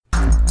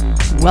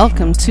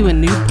Welcome to a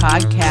new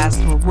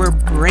podcast where we're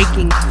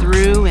breaking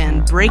through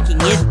and breaking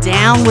it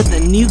down with a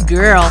new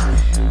girl.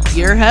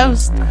 Your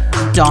host,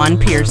 Dawn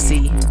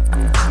Piercy.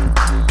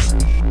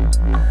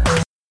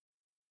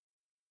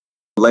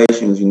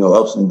 Relations,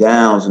 ups and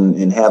downs,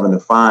 and having to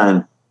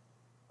find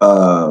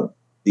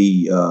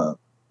the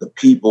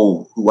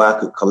people who I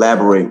could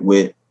collaborate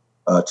with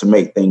to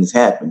make things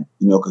happen.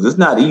 Because it's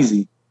not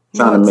easy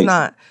trying to make. It's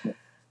not.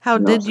 How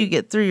did you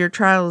get through your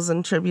trials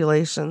and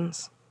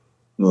tribulations?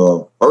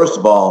 Well, first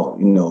of all,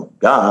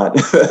 God,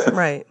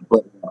 right?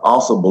 But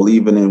also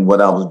believing in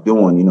what I was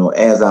doing,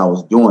 as I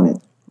was doing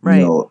it,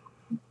 right?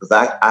 Because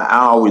I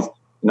always,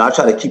 I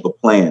try to keep a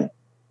plan,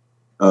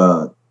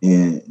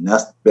 and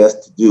that's the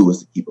best to do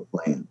is to keep a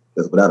plan.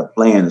 Because without a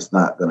plan, it's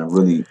not going to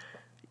really.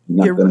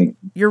 You're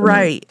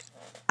right.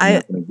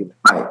 Not gonna get it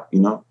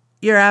right,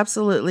 You're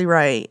absolutely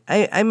right.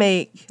 I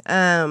make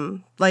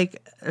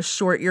like a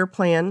short year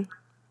plan,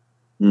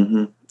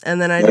 and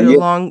then I do a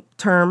long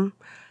term.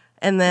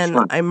 And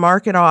then I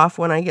mark it off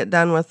when I get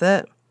done with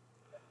it.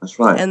 That's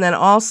right. And then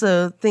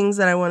also things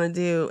that I want to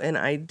do and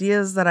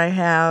ideas that I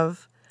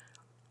have.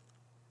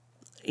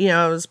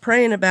 I was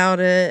praying about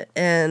it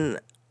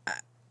and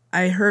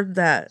I heard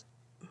that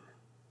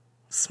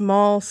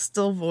small,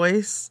 still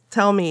voice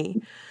tell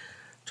me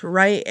to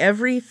write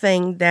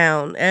everything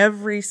down,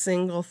 every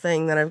single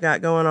thing that I've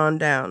got going on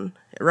down.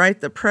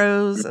 Write the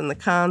pros and the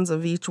cons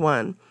of each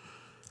one.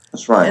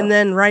 That's right. And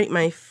then write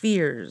my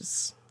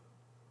fears.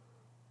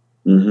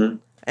 Mm-hmm.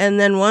 And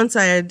then once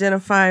I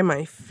identify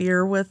my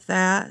fear with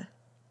that,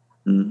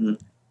 mm-hmm.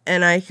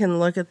 and I can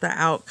look at the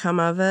outcome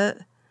of it,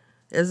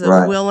 is it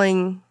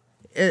willing,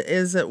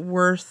 is it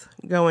worth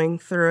going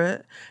through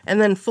it? And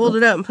then fold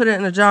it up and put it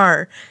in a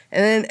jar.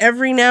 And then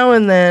every now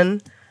and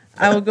then,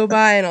 I will go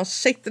by and I'll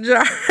shake the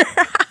jar.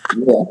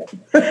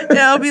 And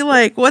I'll be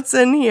like, what's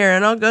in here?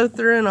 And I'll go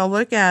through and I'll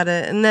look at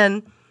it. And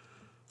then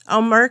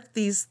I'll mark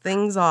these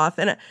things off.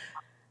 And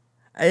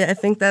I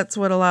think that's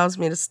what allows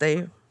me to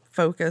stay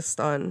focused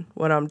on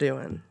what I'm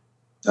doing.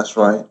 That's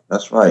right.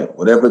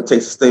 Whatever it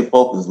takes to stay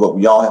focused is what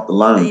we all have to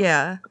learn.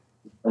 Yeah.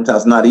 Sometimes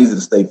it's not easy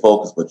to stay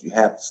focused, but you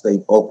have to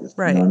stay focused.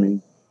 Right. You know what I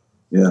mean?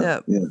 Yeah.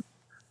 Yep. Yeah.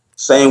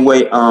 Same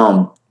way.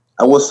 I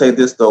will say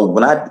this though.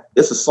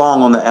 It's a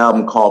song on the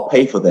album called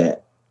 "Pay for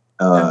That."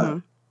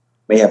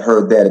 May have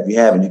heard that. If you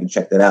haven't, you can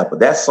check that out.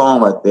 But that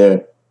song right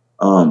there,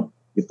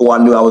 before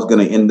I knew I was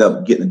going to end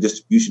up getting a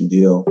distribution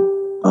deal,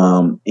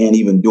 and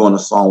even doing a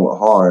song with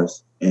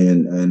Hars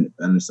and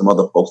some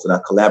other folks that I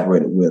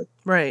collaborated with.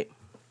 Right.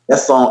 That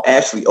song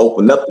actually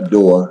opened up the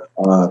door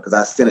because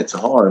I sent it to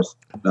Hars.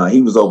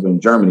 He was over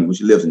in Germany, which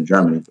he lives in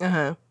Germany.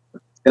 Uh-huh.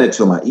 Sent it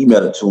to him. I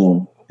emailed it to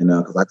him, and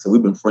because like I said,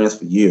 we've been friends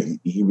for years.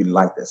 He really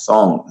liked that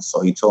song, and so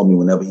he told me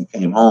whenever he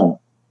came home,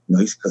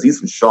 because he's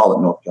from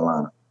Charlotte, North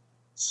Carolina.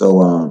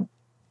 So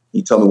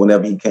he told me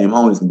whenever he came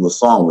home, he's gonna do a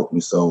song with me.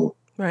 So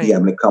he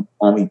happened to come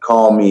home. He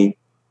called me,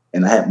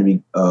 and I happened to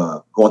be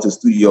going to the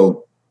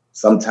studio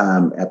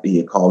sometime after he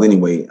had called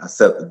anyway. I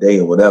set up the day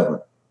or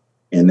whatever.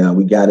 And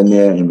we got in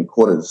there and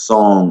recorded the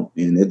song.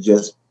 And it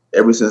just,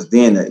 ever since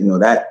then,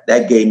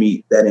 that gave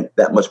me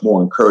that much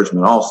more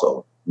encouragement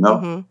also,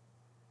 Mm-hmm.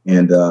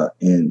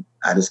 And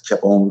I just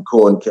kept on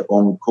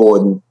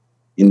recording,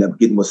 ended up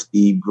getting with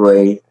Steve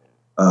Gray,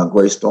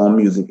 Gray Storm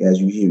Music,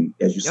 as you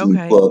see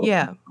me plug.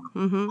 Yeah.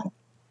 Mm-hmm.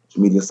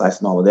 Social media sites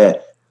and all of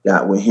that.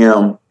 Got with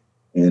him,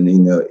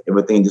 and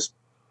everything just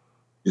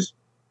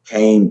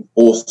came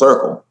full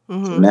circle.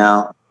 Mm-hmm. So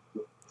now,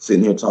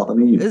 sitting here talking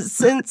to you.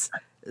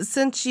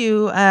 Since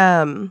you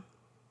now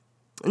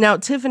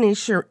Tiffany,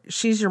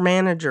 she's your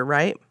manager,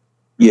 right?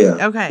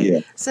 Yeah. Okay. Yeah.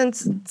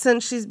 Since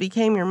she's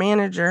became your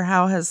manager,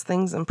 how has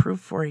things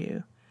improved for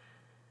you?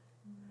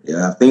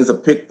 Yeah, things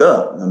have picked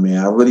up. I mean,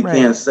 I really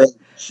can't say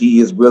she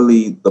is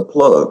really the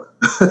plug.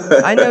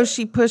 I know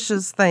she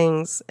pushes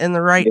things in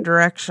the right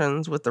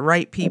directions with the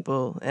right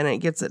people, and it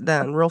gets it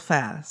done real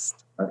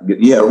fast.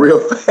 Yeah, real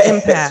fast.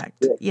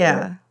 Impact.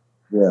 Yeah.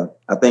 Yeah.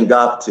 I thank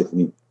God for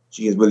Tiffany.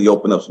 She has really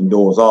opened up some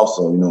doors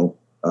also,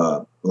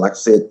 like I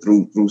said,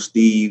 through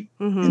Steve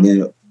and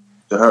then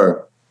to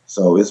her.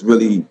 So it's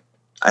really,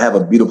 I have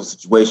a beautiful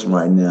situation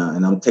right now,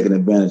 and I'm taking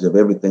advantage of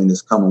everything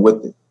that's coming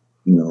with it.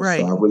 Right.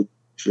 So I really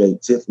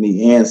appreciate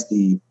Tiffany and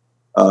Steve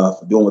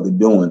for doing what they're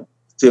doing.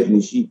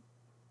 Tiffany, she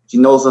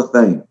knows her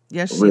thing.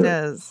 Yes, she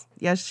does.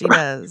 Yes, she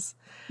does.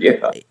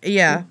 Yeah.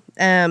 Yeah.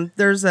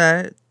 There's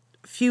a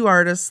few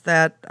artists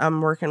that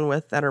I'm working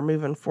with that are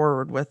moving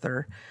forward with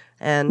her.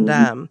 And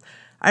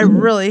I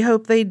really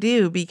hope they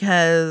do,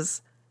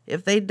 because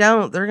if they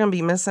don't, they're going to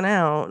be missing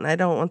out. And I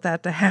don't want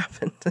that to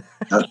happen.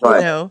 That's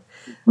right.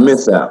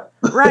 Miss out.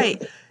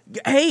 Right.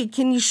 Hey,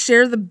 can you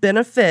share the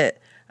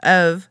benefit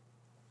of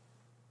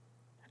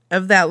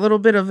that little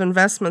bit of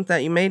investment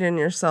that you made in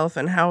yourself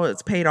and how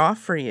it's paid off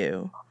for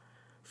you?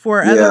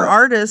 For other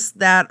artists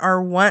that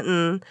are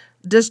wanting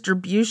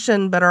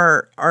distribution but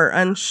are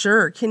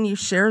unsure, can you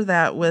share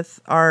that with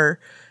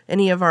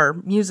any of our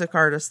music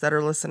artists that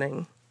are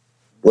listening?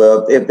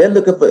 Well, if they're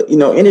looking for,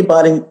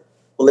 anybody, well,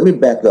 let me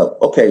back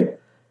up. Okay.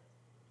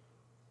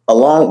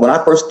 When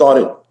I first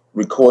started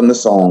recording the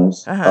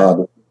songs,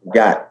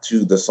 got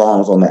to the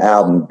songs on the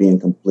album being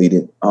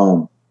completed,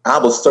 I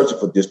was searching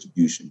for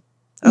distribution.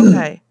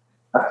 Okay.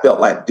 I felt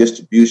like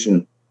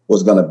distribution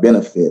was going to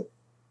benefit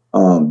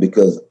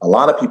because a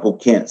lot of people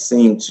can't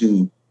seem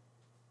to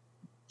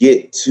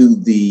get to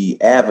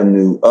the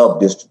avenue of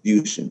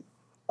distribution.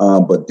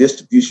 But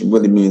distribution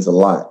really means a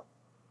lot.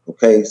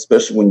 Okay,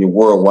 especially when you're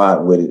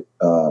worldwide with it,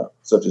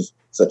 such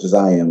as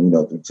I am,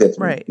 through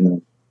Tiffany. Right.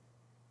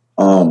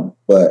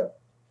 But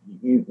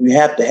you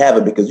have to have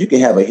it because you can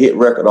have a hit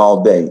record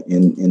all day,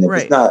 and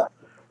if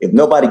if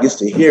nobody gets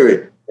to hear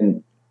it,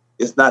 and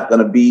it's not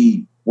going to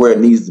be where it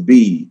needs to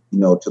be,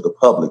 to the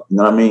public. You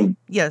know what I mean?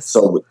 Yes.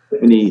 So with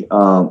Tiffany,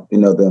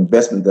 the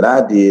investment that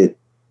I did,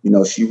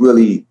 she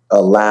really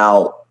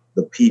allowed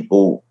the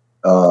people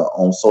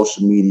on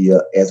social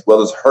media as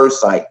well as her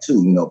site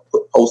too.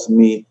 Posting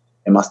me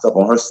and my stuff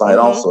on her site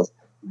also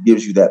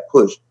gives you that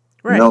push.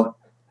 Right.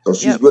 So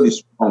she's really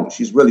strong.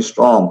 She's really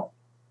strong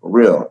for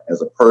real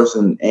as a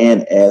person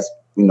and as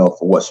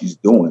for what she's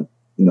doing.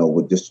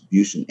 With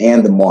distribution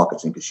and the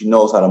marketing because she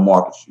knows how to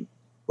market you.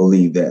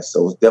 Believe that.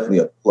 So it's definitely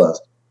a plus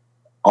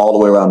all the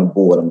way around the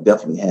board. I'm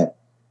definitely happy.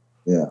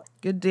 Yeah.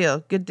 Good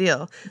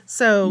deal.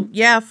 So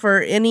for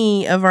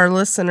any of our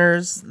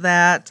listeners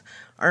that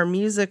are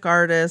music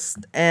artists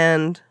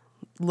and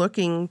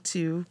looking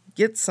to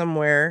get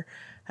somewhere,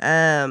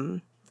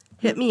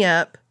 hit me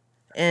up.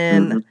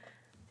 And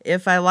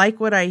if I like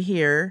what I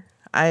hear,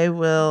 I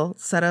will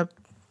set up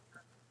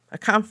a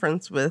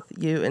conference with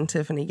you and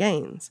Tiffany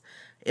Gaines.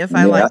 If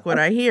I like what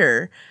I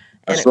hear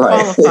and it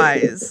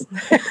qualifies.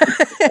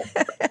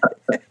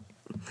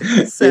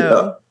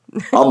 So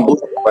I'm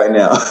blessed right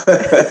now.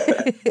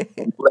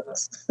 I'm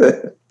blessed.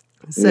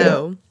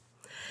 So,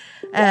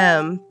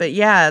 but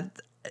yeah,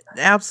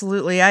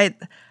 absolutely.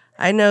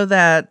 I know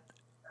that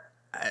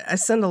I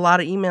send a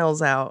lot of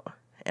emails out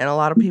and a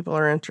lot of people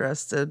are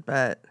interested,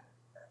 but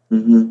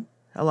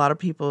a lot of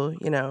people,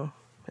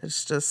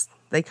 it's just,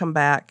 they come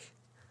back,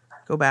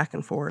 go back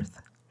and forth.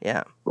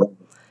 Yeah.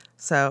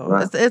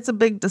 So it's a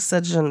big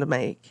decision to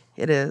make.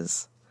 It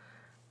is.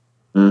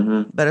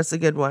 But it's a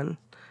good one.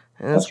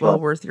 And it's well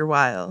worth your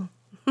while.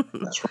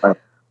 That's right.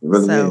 It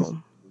really is.